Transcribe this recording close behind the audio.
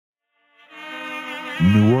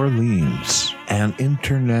New Orleans, an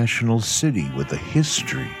international city with a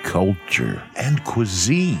history, culture, and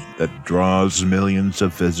cuisine that draws millions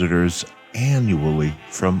of visitors annually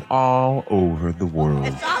from all over the world.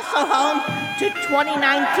 It's also home to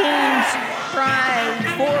 2019's Pride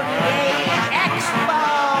 48 Expo.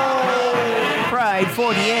 Pride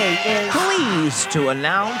 48 is pleased to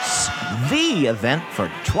announce the event for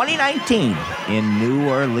 2019 in New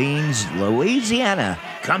Orleans, Louisiana.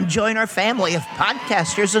 Come join our family of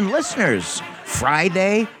podcasters and listeners.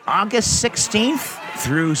 Friday, August 16th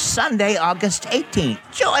through Sunday, August 18th.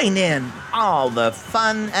 Join in all the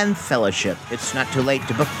fun and fellowship. It's not too late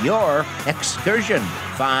to book your excursion.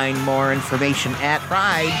 Find more information at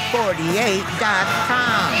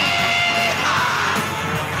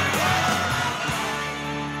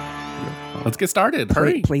pride48.com. Let's get started.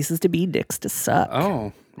 Hurry. Places to be, dicks to suck.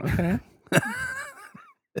 Oh, okay.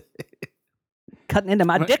 Cutting into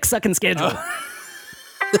my dick sucking schedule.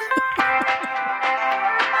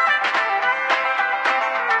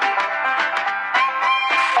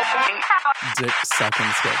 Dick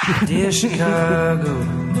sucking schedule. Dear Chicago.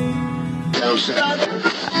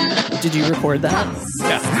 Did you record that?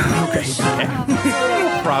 Yeah. Okay.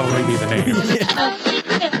 Probably be the name.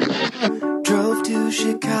 Drove to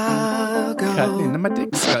Chicago. Cut into my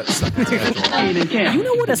dick sucking schedule. You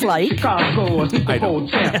know what it's like. I don't.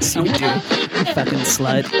 Yes, you do. You fucking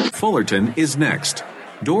slut. Fullerton is next.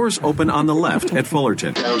 Doors open on the left at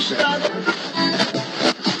Fullerton.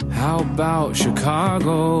 How about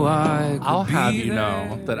Chicago? I'll have you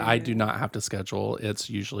know that I do not have to schedule. It's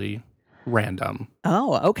usually random.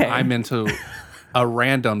 Oh, okay. I'm into a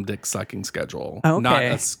random dick sucking schedule, Okay. not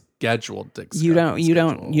a scheduled dick sucking you don't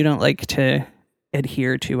schedule. like to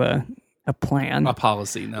adhere to a plan. A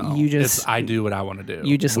policy, no. You just- I do what I want to do.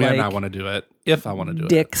 you just when like I want to do it, if I want to do it.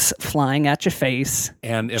 Dicks flying at your face.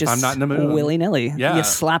 And if Just I'm not in the mood, willy-nilly. Yeah. You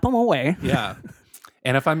slap them away. yeah.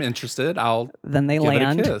 And if I'm interested, I'll Then they give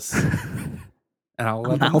land. it a kiss. And I'll A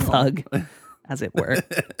let them mouth know. hug, as it were.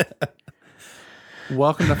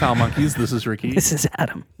 Welcome to Foul Monkeys. This is Ricky. This is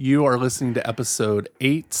Adam. You are listening to episode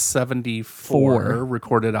 874,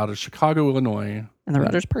 recorded out of Chicago, Illinois. In the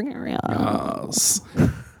Rogers-Spring area. Yes.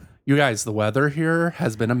 You guys, the weather here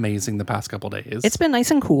has been amazing the past couple days. It's been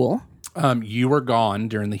nice and cool. You were gone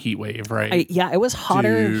during the heat wave, right? It was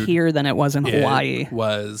hotter Dude, here than it was in Hawaii. It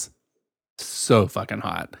was so fucking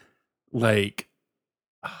hot. Like,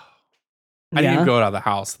 I didn't even go out of the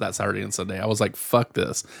house that Saturday and Sunday. I was like, fuck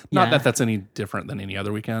this. Not Yeah. that that's any different than any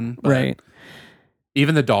other weekend. But Right.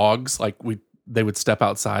 even the dogs, like they would step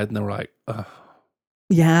outside and they were like, ugh.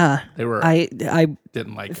 Yeah. They were, I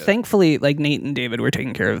didn't like it. thankfully, like Nate and David were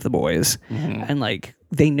taking care of the boys, Mhm. and like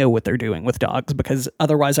they know what they're doing with dogs, because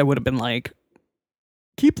otherwise I would have been like,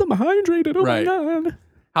 keep them hydrated. Oh Right. my God.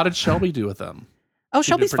 How did Shelby do with them? Oh,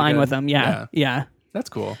 Shelby's pretty fine good? with them. Yeah. Yeah. That's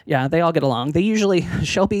cool. Yeah. They all get along. They usually,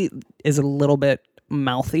 Shelby is a little bit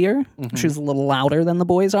mouthier. Mhm. She's a little louder than the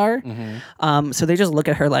boys are. Mhm. So they just look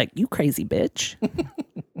at her like, you crazy bitch. And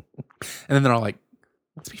then they're all like,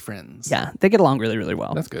 let's be friends. Yeah. They get along really, really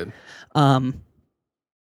well. That's good. What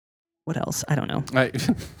else? I don't know. I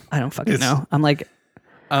I don't fucking It's- know. I'm like,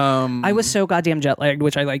 I was so goddamn jet lagged,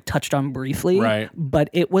 which I like touched on briefly. Right. But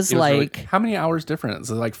it was it was really- like, how many hours difference?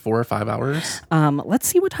 Is it like 4 or 5 hours? let's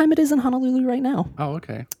see what time it is in Honolulu right now. Oh,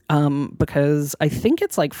 okay. Because I think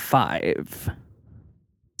it's like 5.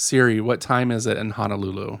 Siri, what time is it in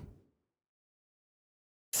Honolulu?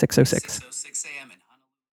 6:06. 6:06 a.m. in Honolulu.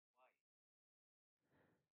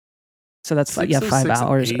 So that's like, 5 6:06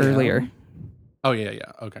 hours a.m.? earlier. Oh, yeah.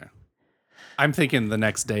 Okay. I'm thinking the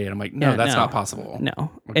next day, and I'm like, no, Yeah, that's no. not possible.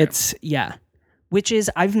 No, Okay. it's, which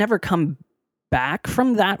is, I've never come back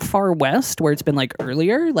from that far west where it's been like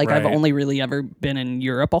earlier. Like I've Right. only really ever been in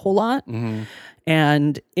Europe a whole lot. Mhm.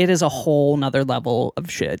 And it is a whole nother level of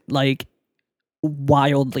shit. Like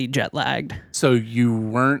wildly jet lagged. So you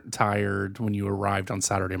weren't tired when you arrived on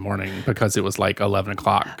Saturday morning because it was like 11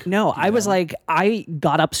 o'clock. No, I was like, I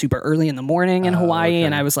got up super early in the morning in Oh, Hawaii okay.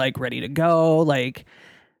 and I was like ready to go. Like,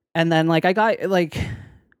 and then like I got like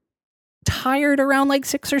tired around like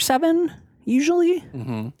 6 or 7 usually.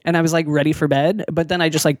 Mm-hmm. And I was like ready for bed, but then I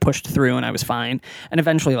just like pushed through and I was fine. And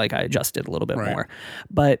eventually like I adjusted a little bit Right. more.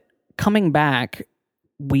 But coming back,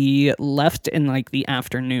 we left in like the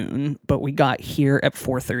afternoon, but we got here at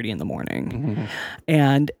 4:30 in the morning. Mm-hmm.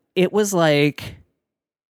 And it was like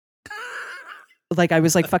I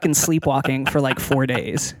was like fucking sleepwalking for like 4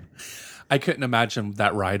 days. I couldn't imagine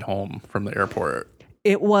that ride home from the airport.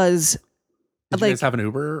 It was Did you like, guys have an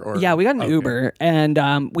Uber? Or? yeah, we got an Okay. Uber,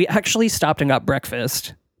 and we actually stopped and got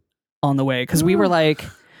breakfast on the way because we were like,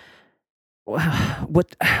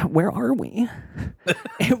 where are we?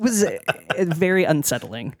 It was very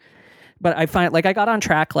unsettling. But I find like I got on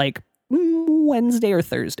track like Wednesday or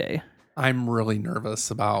Thursday. I'm really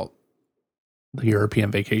nervous about the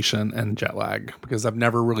European vacation and jet lag because I've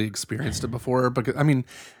never really experienced it before. Because I mean,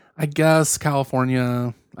 I guess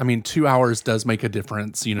California, 2 hours does make a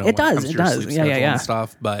difference, you know. It when does. comes to It your does. sleep Yeah, schedule yeah. and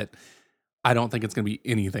stuff, but I don't think it's going to be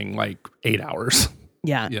anything like 8 hours.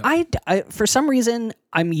 Yeah. Yeah. I for some reason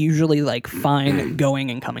I'm usually like fine going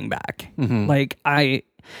and coming back. Mhm. Like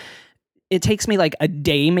it takes me like a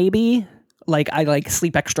day maybe. Like I like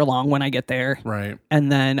sleep extra long when I get there, Right.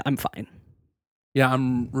 and then I'm fine. Yeah,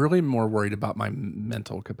 I'm really more worried about my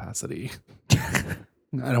mental capacity. I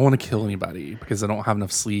don't want to kill anybody because I don't have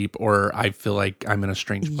enough sleep or I feel like I'm in a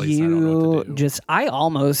strange place and I don't know what to do. I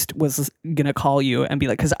almost was gonna call you and be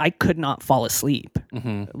like, because I could not fall asleep.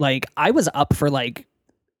 Mhm. Like I was up for like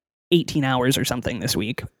 18 hours or something this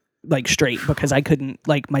week, like straight, because I couldn't,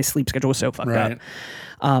 like my sleep schedule was so fucked Right.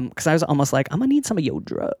 up. Because I was almost like, I'm gonna need some of your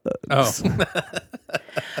drugs. Oh.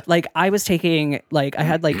 Like I was taking, like I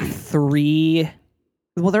had like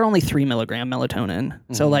they're only 3 milligram melatonin.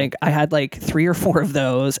 So Mhm. like I had like 3 or 4 of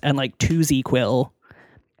those and like 2 ZQuil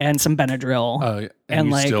and some Benadryl. Oh, and And,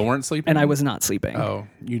 you like- still weren't sleeping? And I was not sleeping. Oh,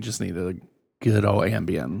 you just need a good old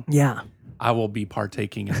Ambien. Yeah. I will be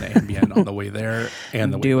partaking in the Ambien on the way there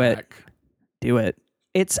and the Do way it. back. Do it.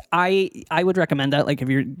 It's I would recommend that like if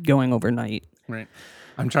you're going overnight. Right.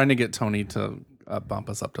 I'm trying to get Tony to bump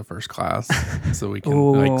us up to first class so we can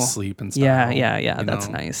Ooh. like sleep and stuff. Yeah. That's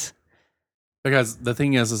nice. Because the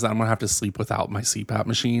thing is that I'm gonna have to sleep without my CPAP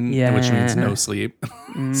machine, Yeah. which means no sleep.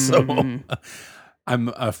 So Mhm. I'm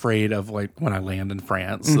afraid of like when I land in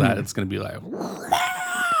France Mm-hmm. that it's gonna be like,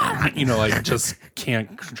 like just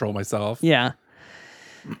can't control myself. Yeah.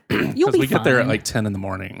 You'll Because be we get there at fine. like 10 in the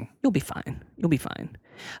morning. You'll be fine. You'll be fine.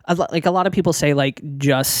 Like a lot of people say, like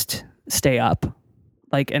just stay up,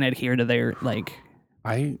 like and adhere to their like.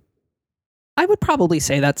 I I would probably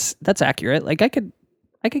say that's accurate. Like I could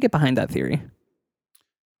get behind that theory.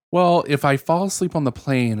 Well, if I fall asleep on the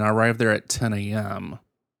plane and I arrive there at 10 a.m.,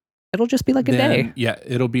 It'll just be like a then, day. yeah,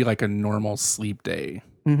 it'll be like a normal sleep day,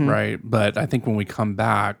 Mhm. right? But I think when we come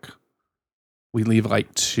back, we leave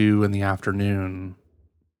like 2 in the afternoon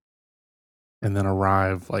and then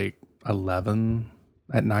arrive like 11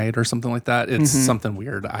 at night or something like that. It's Mhm. something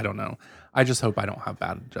weird. I don't know. I just hope I don't have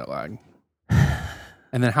bad jet lag.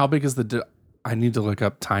 And then how big is I need to look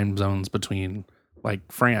up time zones between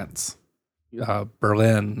like France,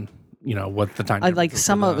 Berlin, what the time. I like difference is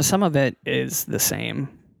some for of them. some of it is the same.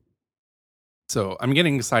 So I'm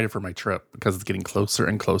getting excited for my trip because it's getting closer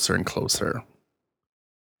and closer and closer.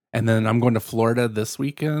 And then I'm going to Florida this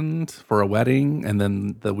weekend for a wedding. And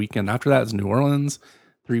then the weekend after that is New Orleans.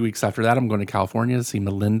 3 weeks after that, I'm going to California to see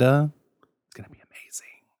Melinda. It's going to be amazing.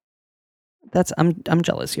 I'm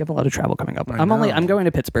jealous. You have a lot of travel coming up. I I'm know. going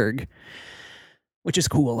to Pittsburgh, which is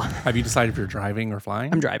cool. Have you decided if you're driving or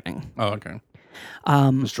flying? I'm driving. Oh, okay.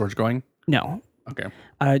 Is George going? No. Okay.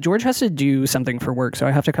 George has to do something for work, so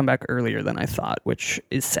I have to come back earlier than I thought, which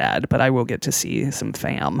is sad, but I will get to see some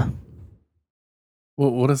fam.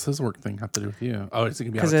 Well, what does his work thing have to do with you? Oh, is he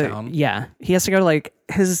going to be out of town? Yeah, he has to go to like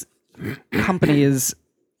his company is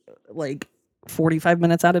like 45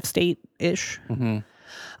 minutes out of state ish.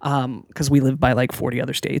 Because we live by like 40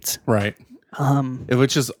 other states. Right.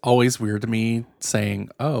 Which is always weird to me saying,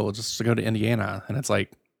 oh, just to go to Indiana. And it's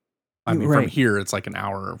like, from Right. here, it's like an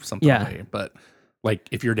hour or something Yeah. away. But like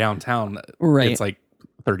if you're downtown, Right. it's like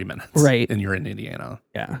 30 minutes. Right. And you're in Indiana.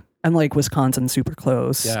 Yeah. And like Wisconsin's super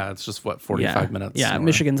close. Yeah. It's just 45 minutes. Yeah. north.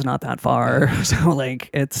 Michigan's not that far. So like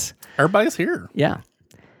it's, Everybody's here. yeah.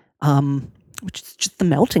 Which is just the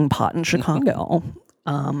melting pot in Chicago.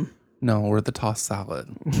 No, we're the tossed salad.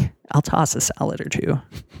 I'll toss a salad or two.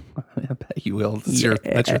 I bet you will. That's your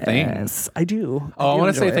thing. Yes, I do. Oh, I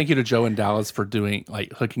want to say enjoy thank you to Joe and Dallas for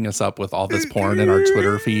hooking us up with all this porn in our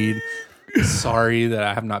Twitter feed. Sorry that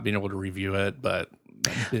I have not been able to review it, but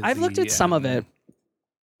I'm I've looked busy at some of and- it.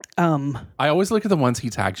 I always look at the ones he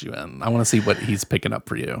tags you in. I want to see what he's picking up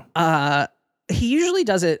for you. He usually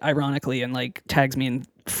does it ironically and like tags me in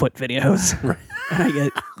foot videos, Right. and I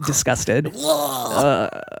get disgusted.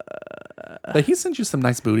 But he sent you some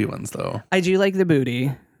nice booty ones, though. I do like the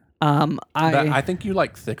booty. I think you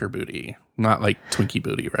like thicker booty, not like Twinkie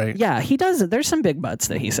booty, right? Yeah, he does. There's some big butts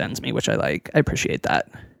that he sends me, which I like. I appreciate that.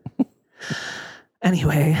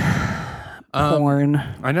 Anyway, porn.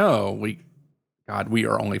 I know. We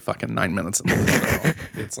are only fucking 9 minutes into this show.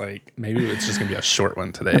 It's like, maybe it's just going to be a short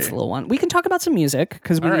one today. That's a little one. We can talk about some music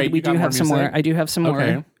because All right, we you got do more have some more. music? I do have some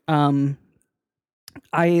Okay. more.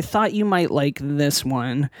 I thought you might like this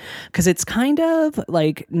one because it's kind of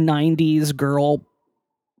like 90s girl,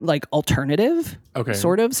 like alternative,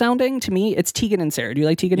 sort of sounding to me. It's Tegan and Sarah. Do you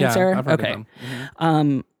like Tegan and Sarah? I've heard of them.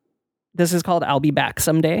 Mm-hmm. This is called "I'll Be Back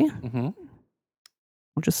Someday." Mm-hmm.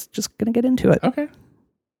 We're just gonna get into it. Okay.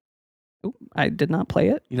 Ooh, I did not play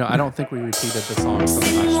it. You know, I don't think we repeated the song from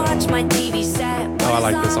the last show. My TV set. Oh, I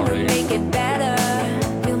like this already. Make it better.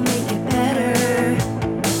 We'll make it better.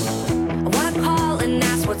 I wanna call and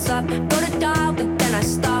ask what's up. Go to dial, but then I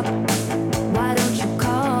stop. Why don't you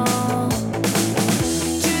call?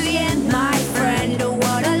 To the end, my friend. Oh,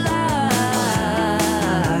 what a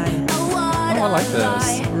lie. Oh, what I like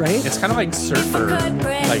this. Right? It's kind of like surfer.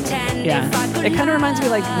 Like, Yeah. It kind of reminds me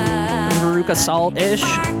like Veruca Salt-ish.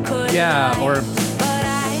 yeah, or but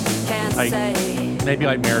I can't like say. maybe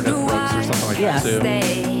like Meredith Brooks or something like Yeah. that too.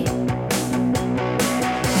 Stay.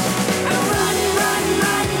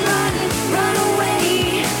 Run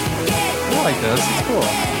away. I like this. It's cool.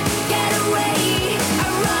 Get away.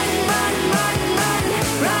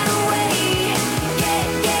 Run away.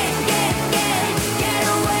 Get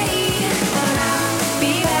away. But I'll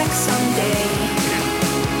be back someday.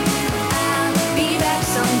 I'll be back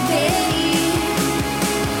someday.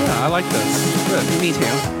 Yeah, I like this. Good. Me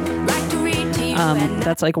too. Like to read to you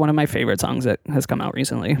That's like one of my favorite songs that has come out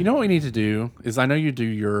recently. You know what we need to do is I know you do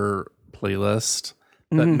your playlist,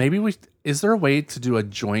 but Mm-hmm. maybe is there a way to do a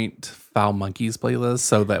joint Foul Monkeys playlist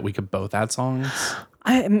so that we could both add songs?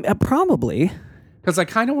 I probably. Because I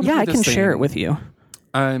kind of want to Yeah, do I this can share thing. it with you.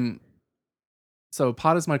 So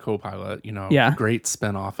Pod is my co-pilot, you know, Yeah. great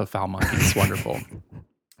spinoff of Foul Monkeys, wonderful.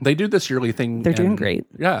 They do this yearly thing. They're doing and- great.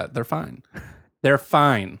 Yeah, they're fine. They're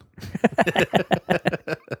fine.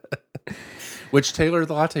 Which Taylor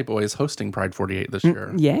the Latte Boy is hosting Pride 48 this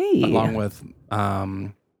year. Yay. Along with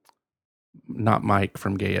not Mike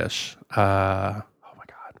from Gayish. Oh my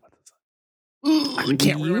god, what is it? I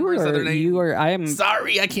can't remember his other name. I am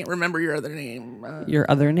Sorry, I can't remember your other name. your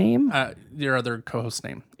other name? Your other co-host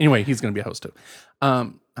name. Anyway, he's going to be a host too. I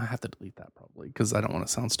have to delete that probably because I don't want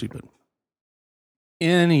to sound stupid.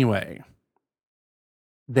 Anyway,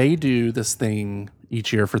 they do this thing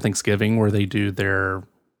each year for Thanksgiving where they do their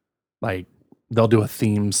like they'll do a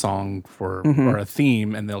theme song for or a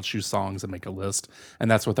theme and they'll choose songs and make a list, and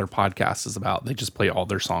that's what their podcast is about. They just play all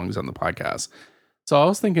their songs on the podcast. So I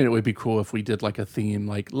was thinking it would be cool if we did like a theme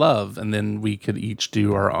like love, and then we could each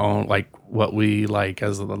do our own like what we like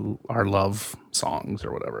as our love songs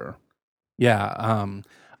or whatever. Yeah.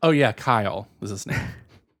 Oh yeah, Kyle is his name.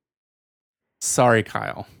 Sorry,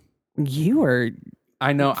 Kyle. You are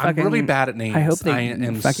I know I'm Fucking- really bad at names. I hope they I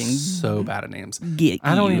am fucking so bad at names. get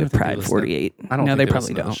I don't you even with think they Pride listen to- 48. I don't No, think they they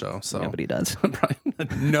probably listen to the don't. show, so. Nobody does.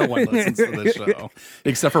 Probably no one listens to this show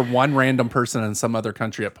except for one random person in some other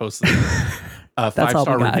country that posted a That's all we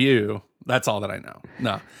 5-star got. review. That's all that I know.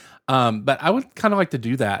 No. But I would kind of like to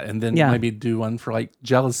do that and then Yeah. maybe do one for like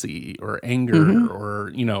jealousy or anger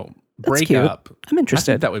or, you know, That's cute. breakup. I'm I think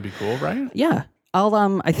interested. that would be cool, right? Yeah. I'll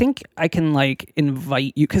I think I can like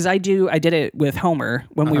invite you because I did it with Homer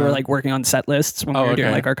when we were like working on set lists when we were doing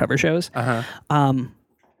okay. like our cover shows. Uh-huh.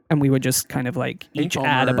 And we would just kind of like Hey, each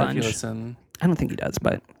add a Homer, if you bunch. listen. I don't think he does,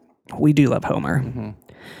 but we do love Homer.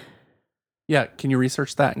 Yeah, can you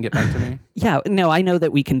research that and get back to me? Yeah, no, I know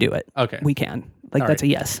that we can do it. Okay. We can. Like All that's right.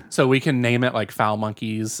 a yes. So we can name it like Foul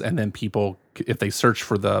Monkeys, and then people, if they search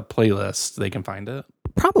for the playlist, they can find it.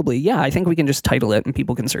 Probably, yeah. I think we can just title it and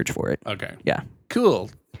people can search for it. Okay, Yeah. cool.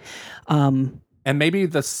 Um And maybe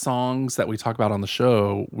the songs that we talk about on the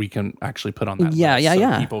show, we can actually put on that. Yeah, list yeah, so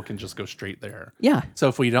yeah. People can just go straight there. yeah. So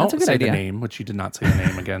if we don't That's a good say idea. the name, which you did not say the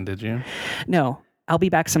name again, did you? No. I'll be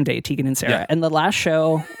back someday, Tegan and Sarah. Yeah. And the last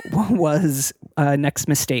show was Next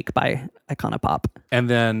Mistake by Icona Pop. And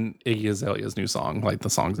then Iggy Azalea's new song, like the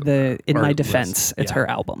songs. In or my list. defense, it's Yeah. her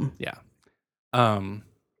album. Yeah.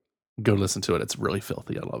 Go listen to it. It's really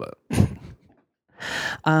filthy. I love it.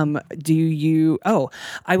 Do you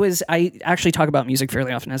I actually talk about music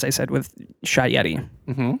fairly often, as I said, with Shy Yeti.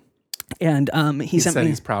 Mm-hmm. And he He sent said me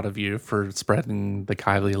he's proud of you for spreading the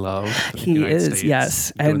Kylie love. in the he United is, States,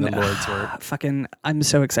 yes. doing And the Lord's work. fucking I'm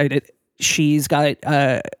so excited. She's got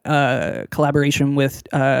a collaboration with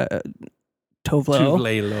Tovlo.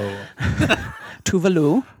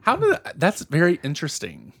 Tuvalu. How did that's very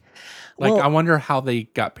interesting. Like, Well- I wonder how they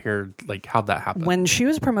got paired. Like, how'd that happen? When she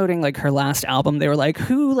was promoting like her last album, they were like,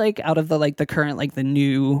 who like out of the current like the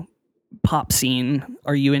new pop scene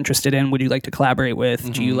are you interested in? Would you like to collaborate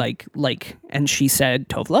with? Do you like and she said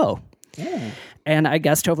Tovlo. And I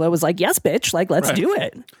guess Tovlo was like, yes, bitch, like let's Right. do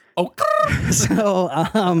it. Oh, So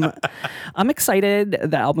I'm excited.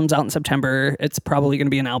 The album's out in September. It's probably going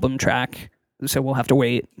to be an album track. so we'll have to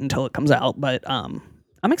wait until it comes out. But I'm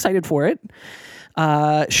excited for it.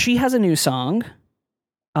 She has a new song.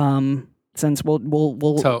 Since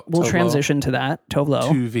we'll transition to that.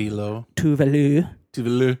 Tovlo.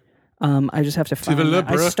 Tuvelo. I just have to find. Tuvelo,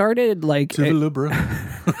 I started like Tuvelo, bro.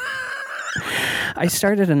 I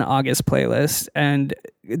started an August playlist, and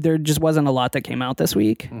there just wasn't a lot that came out this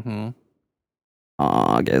week. Mm-hmm.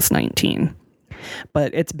 August 19.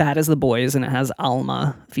 But it's Bad as the Boys, and it has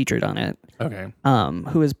Alma featured on it. Okay.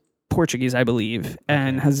 Who is Portuguese, I believe,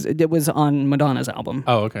 and it was on Madonna's album.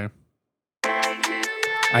 Oh, okay.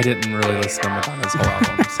 I didn't really listen to Madonna's whole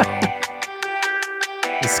album, so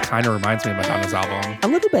this kind of reminds me of Madonna's album. A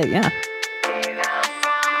little bit, yeah.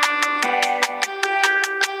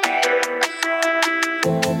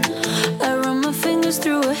 I run my fingers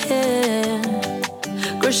through her hair,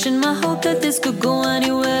 crushing my hope that this could go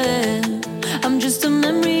anywhere. I'm just a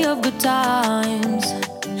memory of good times.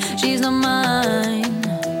 She's not mine.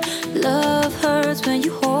 Love hurts when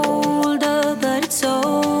you hold her, but it's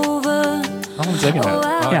over. I'm digging it.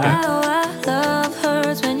 Yeah. I love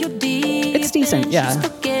hurts when you're deep. It's decent, and yeah. she's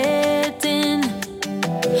forgetting.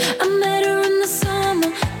 I met her in the summer,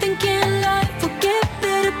 thinking life would get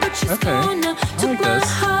better, but she's Okay. gone now. I Took like my this.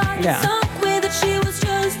 heart and Yeah. sunk with it. She was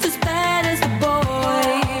just as bad as the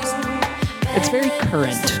boys. It's very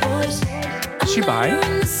current. Is she bi?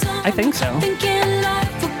 I think so.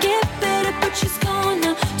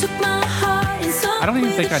 I don't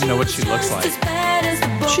even think I know what she looks like.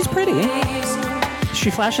 She's pretty. She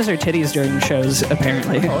flashes her titties during shows,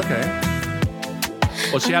 apparently. Oh, okay.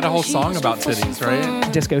 Well, she had a whole song about titties,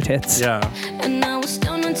 right? Disco tits. Yeah. And I was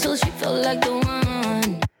stoned until she felt like the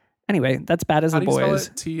one. Anyway, that's Bad as How the do you spell Boys.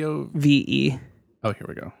 it? T-O... VE. Oh, here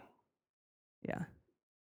we go. Yeah.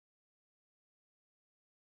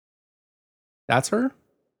 That's her?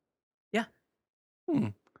 Yeah.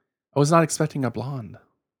 I was not expecting a blonde.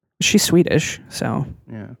 She's Swedish, so.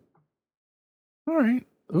 Yeah. All right.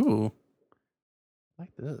 Ooh. I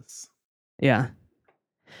like this. Yeah.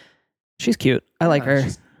 She's cute. I like her.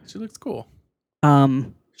 She looks cool.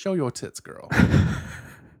 Show your tits, girl.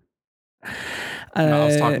 No, I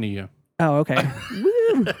was talking to you. Oh, okay.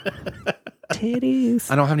 Woo.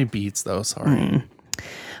 Titties. I don't have any beats though. Sorry.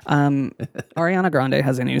 Ariana Grande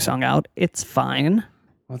has a new song out. It's fine.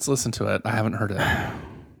 Let's listen to it. I haven't heard it.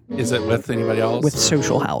 Is it with anybody else? With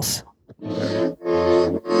Social House.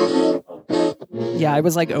 Yeah, I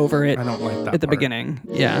was like over it I don't like that at the part. beginning.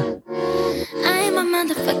 Yeah. I'm a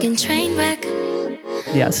motherfucking train wreck.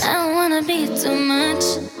 Yes. I don't wanna be too much,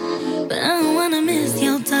 but I don't wanna miss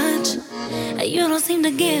your touch. You don't seem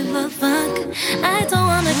to give a fuck. I don't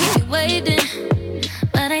wanna keep you waiting,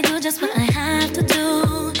 but I do just what I have to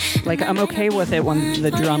do. Like, I'm okay with it when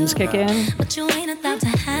the drums kick in. But you ain't about to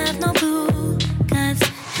have no clue. Cause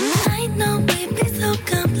I know we be so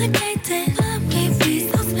complicated, but we be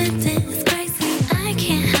so spitting. It's crazy. I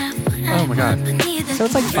can't have what I Oh my God. want, but neither So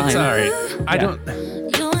it's like It's fine. all right. I Yeah.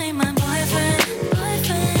 don't. You ain't my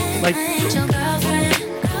boyfriend. Like, I ain't your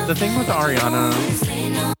girlfriend. the thing with Ariana Say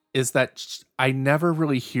no. is that I never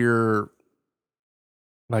really hear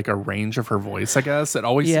like a range of her voice. I guess it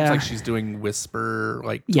always Yeah. seems like she's doing whisper,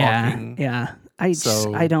 like Yeah. talking. Yeah.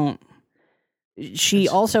 So- I don't. She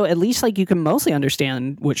also, at least, like, you can mostly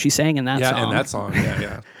understand what she's saying in that Yeah, song. in that song.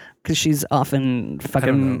 Yeah. Because she's often don't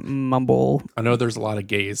fucking mumble. I know there's a lot of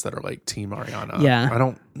gays that are like Team Ariana. Yeah. I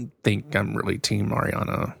don't think I'm really Team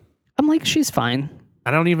Ariana. I'm like, she's fine.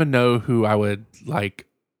 I don't even know who I would like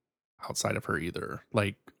outside of her either.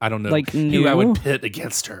 Like, I don't know Like who new? I would pit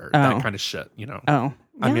against her. Oh. That kind of shit, you know. Oh.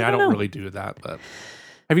 I mean, Yeah, I don't know. really do that, but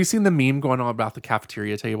have you seen the meme going on about the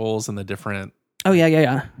cafeteria tables and the different? Oh,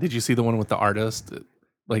 yeah. Did you see the one with the artist?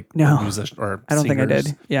 Like, No. musician or I don't think I singers?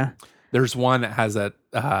 did. Yeah. There's one that has at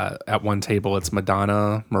one table, it's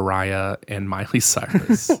Madonna, Mariah, and Miley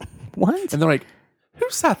Cyrus. What? And they're like, who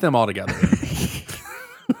sat them all together?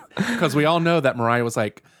 Because we all know that Mariah was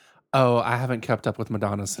like, oh, I haven't kept up with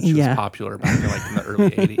Madonna since she Yeah. was popular back in like in the early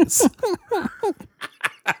 80s.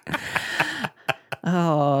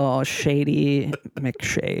 Oh, shady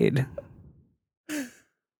McShade. But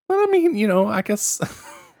I mean, you know, I guess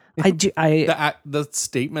the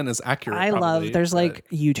statement is accurate. I probably, love, there's but- like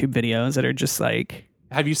YouTube videos that are just like,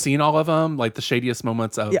 have you seen all of them? Like the shadiest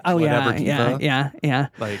moments of oh whatever yeah, diva? yeah.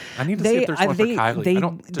 Like, I need to see if there's one for Kylie. I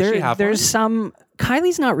don't, does she have there's one? some,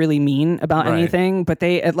 Kylie's not really mean about Right. anything, but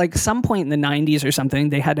they, at like some point in the 90s or something,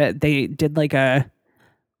 they did like a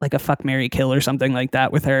fuck, marry, kill or something like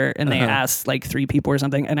that with her, and they asked like 3 people or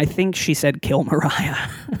something, and I think she said kill Mariah.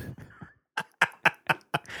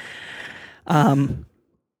 I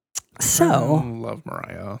So love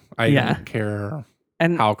Mariah. I Yeah. don't care.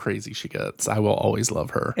 And how crazy she gets. I will always love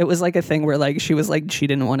her. it was like a thing where like she was like she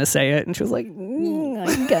didn't want to say it, and she was like,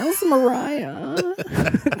 I guess Mariah.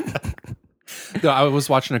 No, I was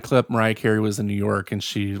watching a clip. Mariah Carey was in New York, and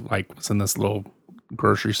she like was in this little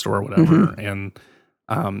grocery store or whatever, and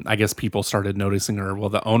I guess people started noticing her. Well,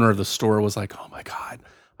 the owner of the store was like, "Oh my God,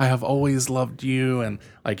 I have always loved you," and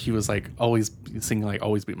like he was like always singing like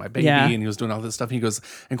 "Always Be My Baby," Yeah. and he was doing all this stuff. He goes,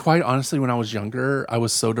 and quite honestly, when I was younger, I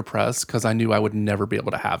was so depressed because I knew I would never be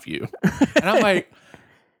able to have you, and I'm like,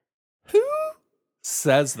 who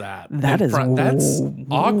says that? That in is that's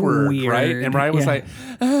awkward, right? weird. And Mariah was Yeah. like,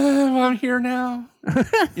 well, I'm here now,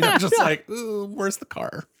 just like, "Ooh, where's the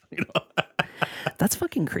car?" That's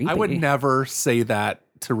fucking creepy. I would never say that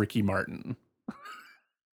to Ricky Martin.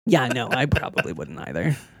 Yeah, no, I probably wouldn't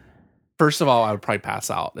either. First of all, I would probably pass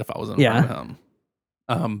out if I was in front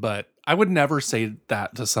of him. But I would never say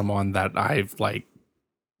that to someone that I've like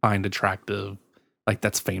find attractive, like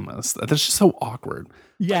that's famous. That's just so awkward.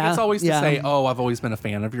 Yeah, Like, it's always yeah. to say, "Oh, I've always been a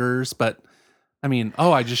fan of yours," but I mean,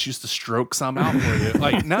 "Oh, I just used to stroke some out for you."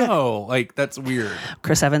 Like, no, like that's weird.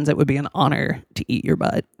 Chris Evans, it would be an honor to eat your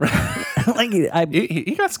butt. Like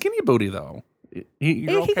He got skinny booty though. He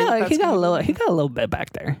got a little bit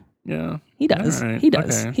back there. Yeah, He does. All right, He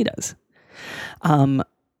does. okay. He does.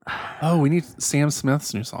 Oh, we need Sam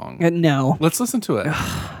Smith's new song. No. Let's listen to it.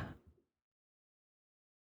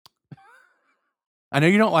 I know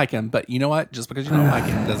you don't like him, but you know what? Just because you don't like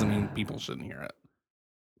him doesn't mean people shouldn't hear it.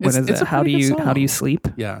 What is it? a How do pretty good you song. sleep?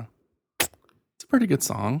 Yeah, it's a pretty good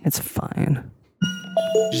song. It's fine.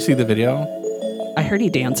 Did you see the video? I heard he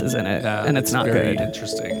dances in it, Yeah, and it's not very good.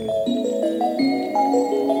 interesting.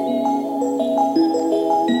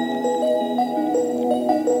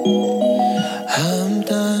 I'm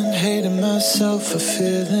done hating myself for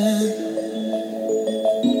feeling.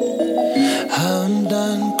 I'm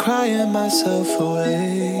done crying myself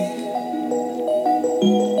away.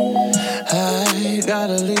 I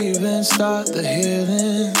gotta leave and start the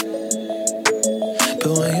healing.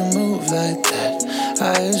 But when you move like that,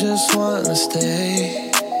 I just wanna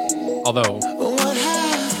stay. Although What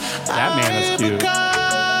have that man is cute.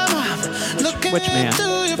 Which man?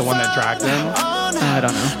 The one that dragged him. I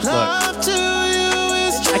don't know. Look.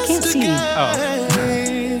 I can't see. Oh,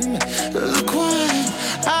 Look what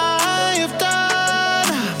I have done.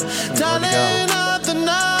 where'd he go? Dialing up the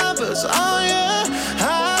numbers on you.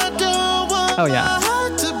 I don't want Oh, yeah. my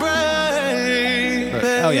heart to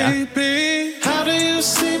break. Oh, yeah. Baby, how do you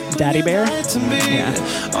sleep when Daddy you Bear? lie to me?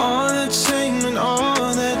 Yeah. All that shame and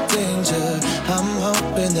all that danger. I'm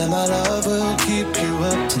hoping that my love will keep you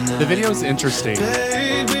up tonight. the video's interesting.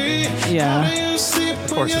 Baby, Yeah.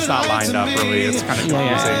 Of course, it's not lined up really. It's kind of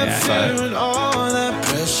confusing, and all that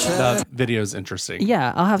pressure. but the video's interesting.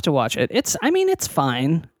 Yeah, I'll have to watch it. It's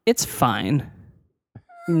fine. It's fine.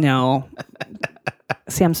 No.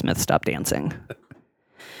 Sam Smith, stop dancing.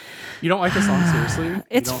 You don't like the song, seriously?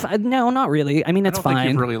 It's no, not really. I mean, I it's don't think fine.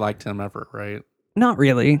 you've really liked him ever, right? Not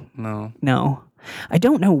really. No. No. I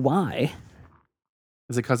don't know why.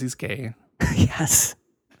 Is it because he's gay? Yes.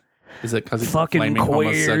 Is it because he's Fucking flaming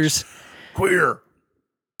queers. Queer.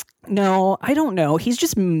 No, I don't know. He's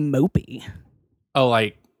just mopey. Oh,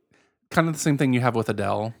 like kind of the same thing you have with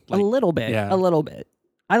Adele. Like, A little bit. yeah. A little bit.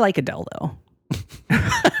 I like Adele though.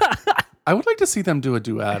 I would like to see them do a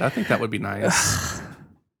duet. I think that would be nice.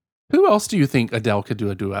 Who else do you think Adele could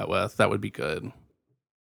do a duet with? That would be good.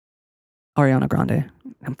 Ariana Grande.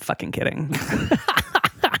 I'm fucking kidding.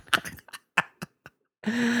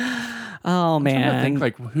 Oh I'm trying to man. think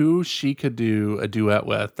like who she could do a duet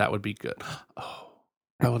with. That would be good. Oh,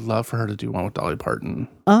 I would love for her to do one with Dolly Parton.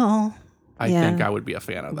 Oh. I yeah. think I would be a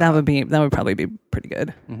fan of that. That would probably be pretty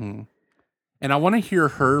good. hmm And I want to hear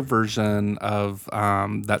her version of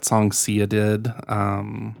that song Sia did.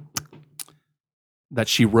 That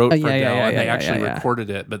she wrote for yeah, Adele, yeah, and they yeah, actually yeah, yeah. recorded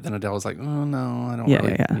it. But then Adele was like, "Oh no, I don't Yeah,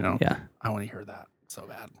 really, yeah, you know, yeah. I want to hear that so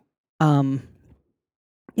bad."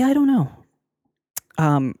 Yeah, I don't know.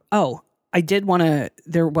 Oh, I did want to.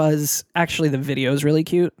 There was actually the video is really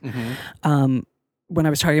cute. When I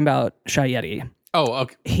was talking about Shy Yeti, Oh,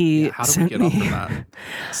 okay. he How do we sent get me off of that?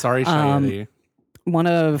 Sorry, Shayeti. one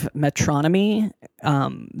of Metronomy,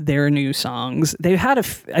 their new songs. They had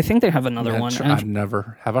I think they have another one. I've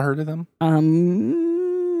never have I heard of them?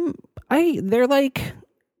 They're like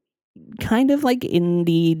kind of like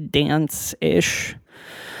indie dance ish,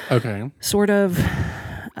 Okay. sort of.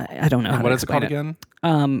 I don't know. And how what to is it called explain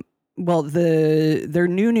again? Well, their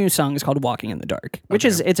new song is called "Walking in the Dark," which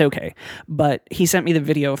is it's okay. But he sent me the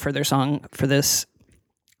video for their song for this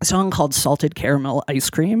song called "Salted Caramel Ice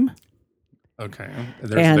Cream." Okay.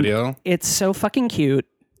 There's a video. It's so fucking cute.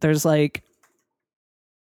 There's like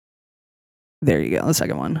There you go, the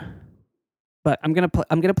second one. But I'm gonna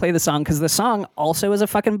play the song because the song also is a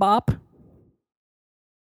fucking bop.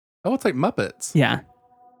 Oh, it's like Muppets. Yeah.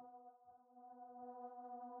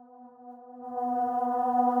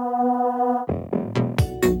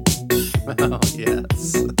 Oh,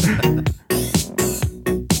 yes.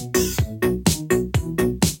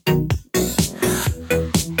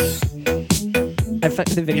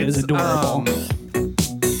 The video is adorable.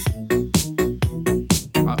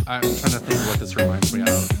 I'm trying to think of what this reminds me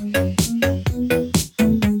of.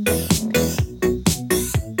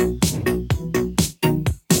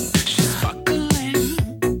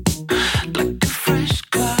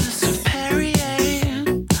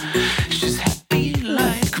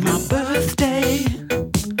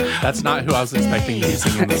 That's not who I was expecting to be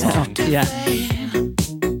singing the song. Yeah.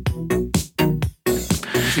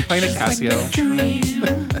 Is he playing a Casio?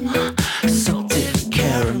 Salted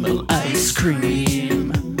caramel ice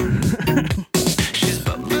cream.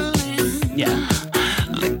 Yeah.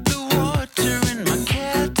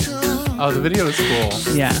 Oh, the video is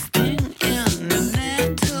cool. Yeah.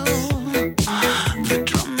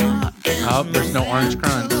 Oh, there's no orange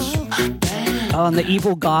crunch. Oh, and the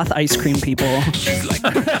evil goth ice cream people.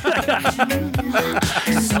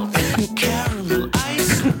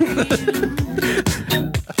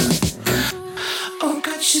 Oh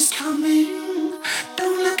God, she's coming.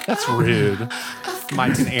 Don't look. That's rude.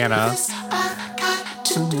 Mike and Anna.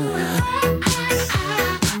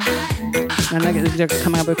 And they're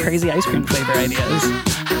coming up with crazy ice cream flavor ideas.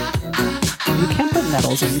 You can't put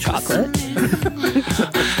nettles in chocolate.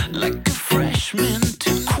 Like a fresh mint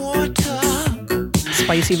quarter.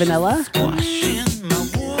 Spicy vanilla? Washing my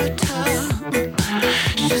water.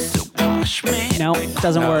 She's so posh, man. No,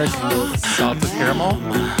 doesn't work. Salted caramel.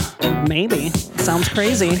 Maybe. Sounds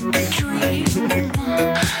crazy.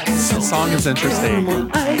 The song is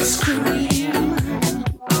interesting. Ice cream.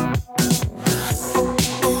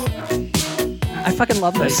 I fucking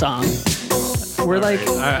love this song. We're like,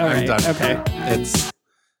 I'm done. Okay.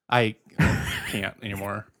 I can't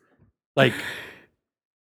anymore. Like,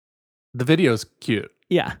 the video's cute.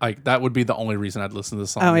 Yeah. Like, that would be the only reason I'd listen to the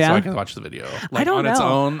song. Oh, yeah? So I can watch the video. Like, don't on its know.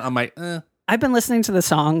 own, I'm like, I've been listening to the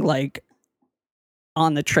song like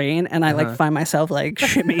on the train and I like find myself like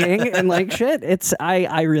shimmying and like shit.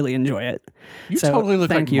 I really enjoy it. You So, totally look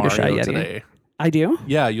thank like you to Shy Mario Yeti. today. I do?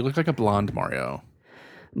 Yeah, you look like a blonde Mario.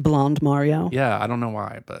 Blonde Mario? Yeah, I don't know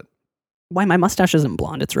why, but Why, my mustache isn't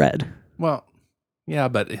blonde, it's red. well, yeah,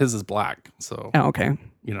 but his is black, so Oh, okay.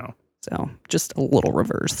 you know, So just a little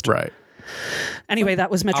reversed. right. Anyway, that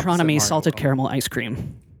was Opposite Metronomy Mario. salted caramel ice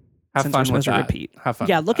cream. Have Since fun we're with supposed to that. repeat. Have fun.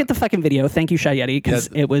 Yeah, with look that. at the fucking video. Thank you, Shy Yeti, because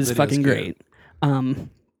Yeah, it was video's fucking good. great.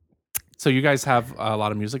 So you guys have a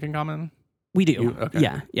lot of music in common. We do. Okay.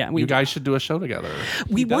 Yeah. You guys should do a show together.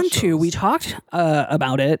 We He does want to. shows. We talked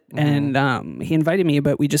about it, and he invited me,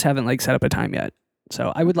 but we just haven't like set up a time yet.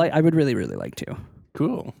 So I would really, really like to.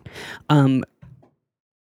 Cool.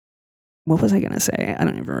 What was I gonna say? I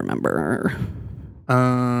don't even remember.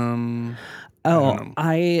 don't Oh,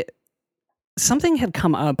 know. something had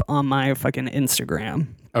come up on my fucking Instagram.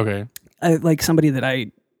 Okay. Like somebody that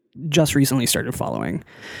I just recently started following.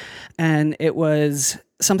 And it was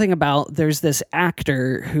something about there's this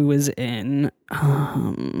actor who was in,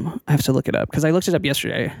 I have to look it up because I looked it up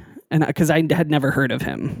yesterday and because I had never heard of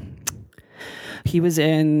him. He was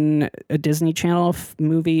in a Disney Channel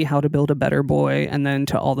movie, How to Build a Better Boy, and then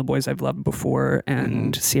To All the Boys I've Loved Before,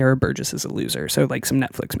 and Sierra Burgess is a Loser. So like some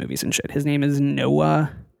Netflix movies and shit. His name is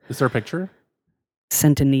Noah Is there a picture?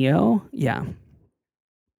 Centineo. Yeah.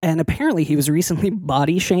 And apparently he was recently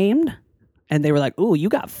body shamed. And they were like, ooh, you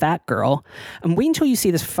got fat, girl. And wait until you see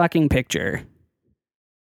this fucking picture.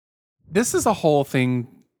 This is a whole thing.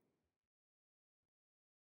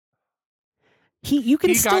 You can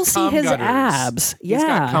He still got see cum his gutters. abs. He's got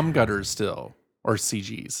Yeah. cum gutters still, or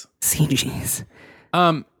CGs. CGs.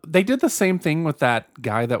 They did the same thing with that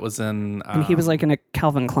guy that was in. And he was like in a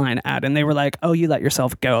Calvin Klein ad, and they were like, oh, you let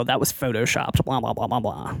yourself go. That was photoshopped, blah, blah, blah, blah,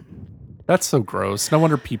 blah. That's so gross. No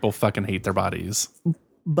wonder people fucking hate their bodies.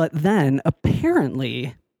 But then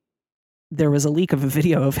apparently there was a leak of a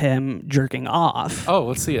video of him jerking off. Oh,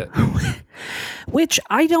 let's see it. Which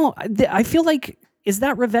I feel like, is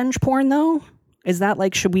that revenge porn though? Is that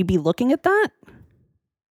like, should we be looking at that?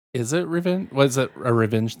 Is it revenge? Was it a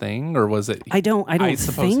revenge thing, or was it? I don't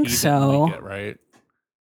suppose think he didn't so. like it, right?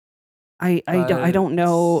 I don't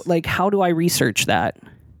know. Like, how do I research that?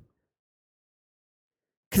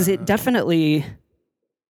 Because it definitely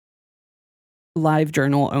Live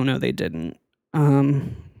Journal. Oh no, they didn't.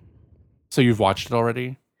 So you've watched it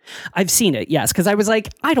already? I've seen it, yes. Because I was like,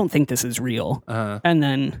 I don't think this is real. And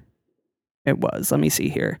then It was. Let me see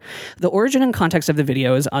here. The origin and context of the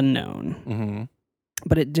video is unknown, Mm-hmm.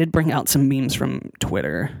 but it did bring out some memes from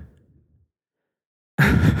Twitter.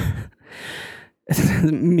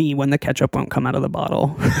 Me when the ketchup won't come out of the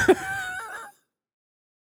bottle.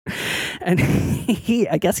 And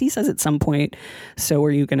I guess he says at some point, so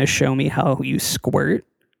are you going to show me how you squirt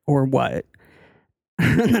or what?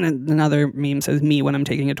 And then another meme says, me when I'm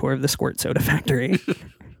taking a tour of the Squirt Soda Factory.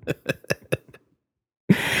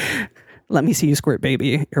 Let me see you squirt,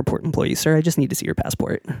 baby. Airport employee, sir, I just need to see your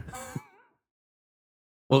passport.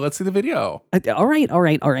 Well, let's see the video. All right.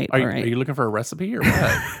 Are you looking for a recipe or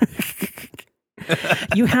what?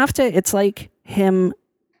 You have to, it's like him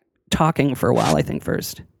talking for a while, I think,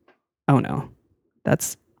 first. Oh no.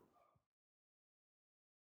 Let's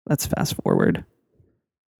fast forward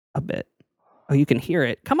a bit. Oh, you can hear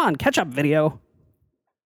it. Come on, catch up video.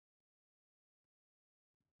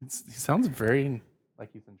 He sounds very like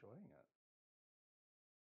he's enjoying it.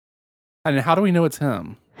 And how do we know it's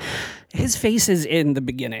him? His face is in the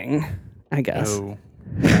beginning, I guess. Oh,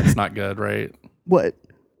 that's not good, right? What?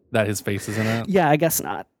 That his face is in it? Yeah, I guess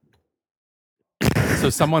not. So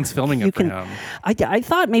someone's filming it for him. I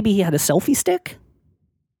thought maybe he had a selfie stick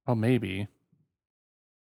Oh, maybe.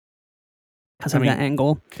 because of the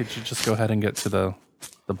angle. Could you just go ahead and get to the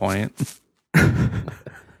point?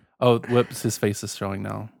 Oh, whoops, his face is showing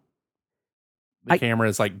now. The camera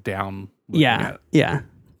is like down. Yeah.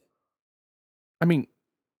 I mean,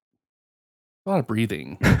 a lot of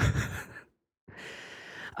breathing.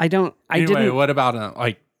 Anyway, what about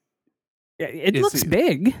like? It looks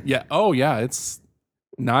big. Yeah. Oh, yeah. It's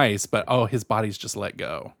nice, but his body's just let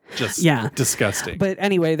go. Just disgusting. But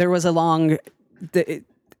anyway, there was a long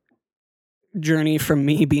journey from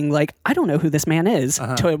me being like, I don't know who this man is,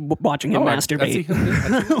 to watching him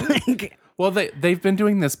masturbate. Well, they've been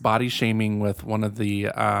doing this body shaming with one of the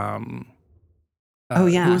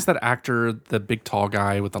who's that actor, the big tall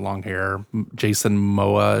guy with the long hair, Jason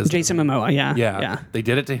Momoa. Jason Momoa, yeah. They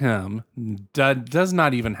did it to him. Does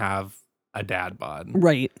not even have a dad bod,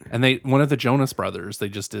 right? And one of the Jonas Brothers, they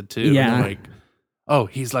just did too. Yeah, and like, oh,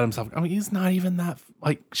 he's let himself. I mean, he's not even that.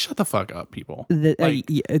 Like, shut the fuck up, people.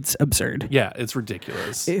 It's absurd. Yeah, it's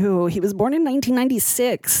ridiculous. Ew, he was born in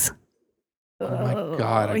 1996. Oh my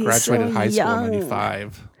god! I graduated high school in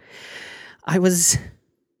 '95. I was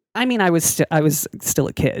still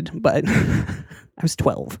a kid, but I was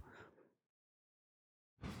 12.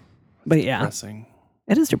 But yeah, depressing.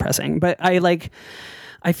 It is depressing. But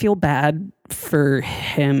I feel bad for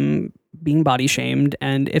him being body shamed,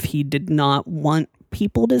 and if he did not want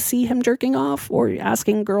people to see him jerking off or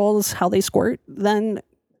asking girls how they squirt, then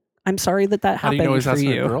I'm sorry that happened. How do you know he's for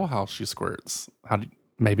asking you. a girl how she squirts?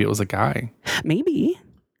 Maybe it was a guy. Maybe.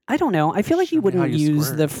 I don't know. I feel like you wouldn't use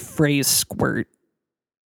squirt. the phrase squirt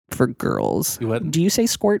for girls. You wouldn't? Do you say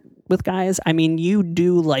squirt with guys? I mean, you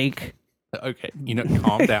do like... Okay,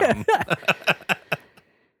 calm down.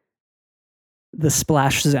 The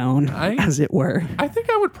splash zone, as it were. I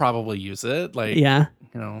think I would probably use it. Like, yeah.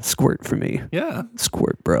 Squirt for me. Yeah.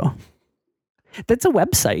 Squirt, bro. That's a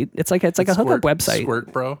website. It's like a hookup website.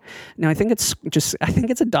 Squirt, bro. No, I think it's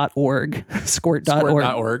a .org.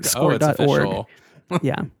 Squirt.org. Squirt.org. Squirt.org. Oh, it's official.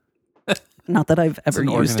 Yeah. Not that I've ever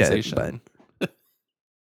used it, but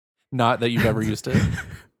not that you've ever used it.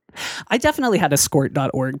 I definitely had a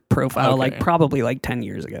Squirt.org profile, probably 10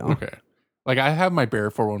 years ago. Okay. Like, I have my Bear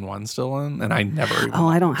 411 still on, and I never even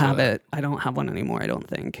I don't have it. I don't have one anymore, I don't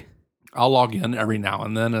think. I'll log in every now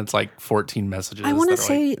and then. And it's like 14 messages. I want to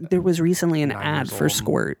say there was recently an ad for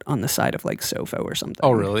Squirt on the side of Sofo or something.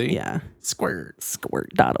 Oh, really? Yeah. Squirt.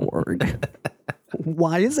 Squirt.org.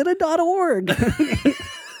 Why is it a .org?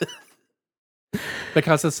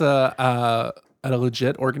 Because it's a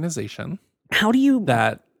legit organization. How do you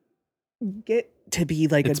get to be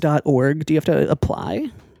a .org? Do you have to apply?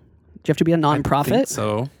 Do you have to be a nonprofit? I think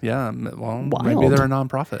so, yeah. Well, Wild. Maybe they're a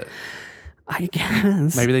nonprofit. I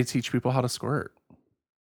guess. Maybe they teach people how to squirt.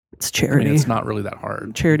 It's charity. I mean, it's not really that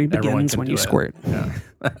hard. Charity begins when you squirt. Yeah.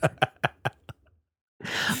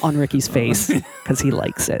 On Ricky's face because he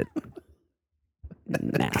likes it.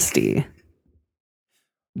 Nasty.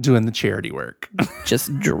 Doing the charity work.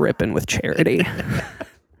 Just dripping with charity.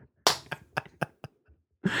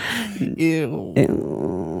 Ew.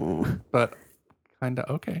 Ew. But kind of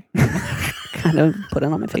okay. Kind of put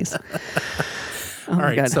it on my face. All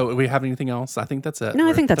right. God. So, do we have anything else? I think that's it. No,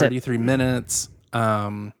 I think that's 33 minutes. Did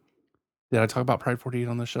I talk about Pride 48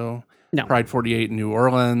 on the show? No. Pride 48 in New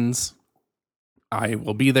Orleans. I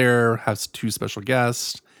will be there. Has 2 special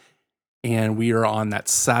guests. And we are on that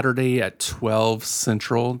Saturday at 12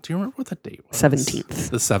 Central. Do you remember what the date was?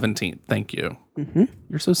 17th. The 17th. Thank you. Mm-hmm.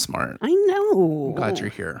 You're so smart. I know. I'm glad you're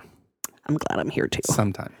here. I'm glad I'm here too.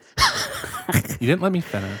 Sometime. You didn't let me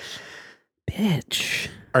finish. Bitch.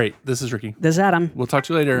 All right. This is Ricky. This is Adam. We'll talk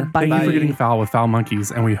to you later. Bye. Thank you for getting foul with Foul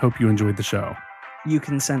Monkeys, and we hope you enjoyed the show. You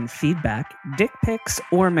can send feedback, dick pics,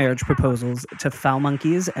 or marriage proposals to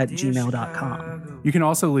foulmonkeys@gmail.com. You can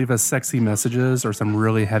also leave us sexy messages or some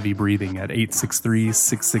really heavy breathing at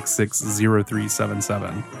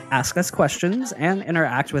 863-666-0377. Ask us questions and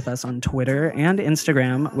interact with us on Twitter and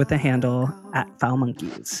Instagram with the handle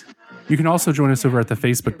 @foulmonkeys. You can also join us over at the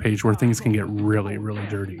Facebook page where things can get really, really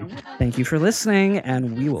dirty. Thank you for listening,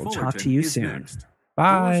 and we will talk Fullerton to you is soon. next.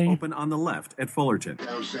 Bye. Doors open on the left at Fullerton.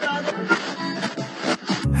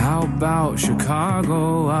 How about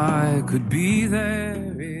Chicago? I could be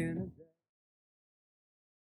there.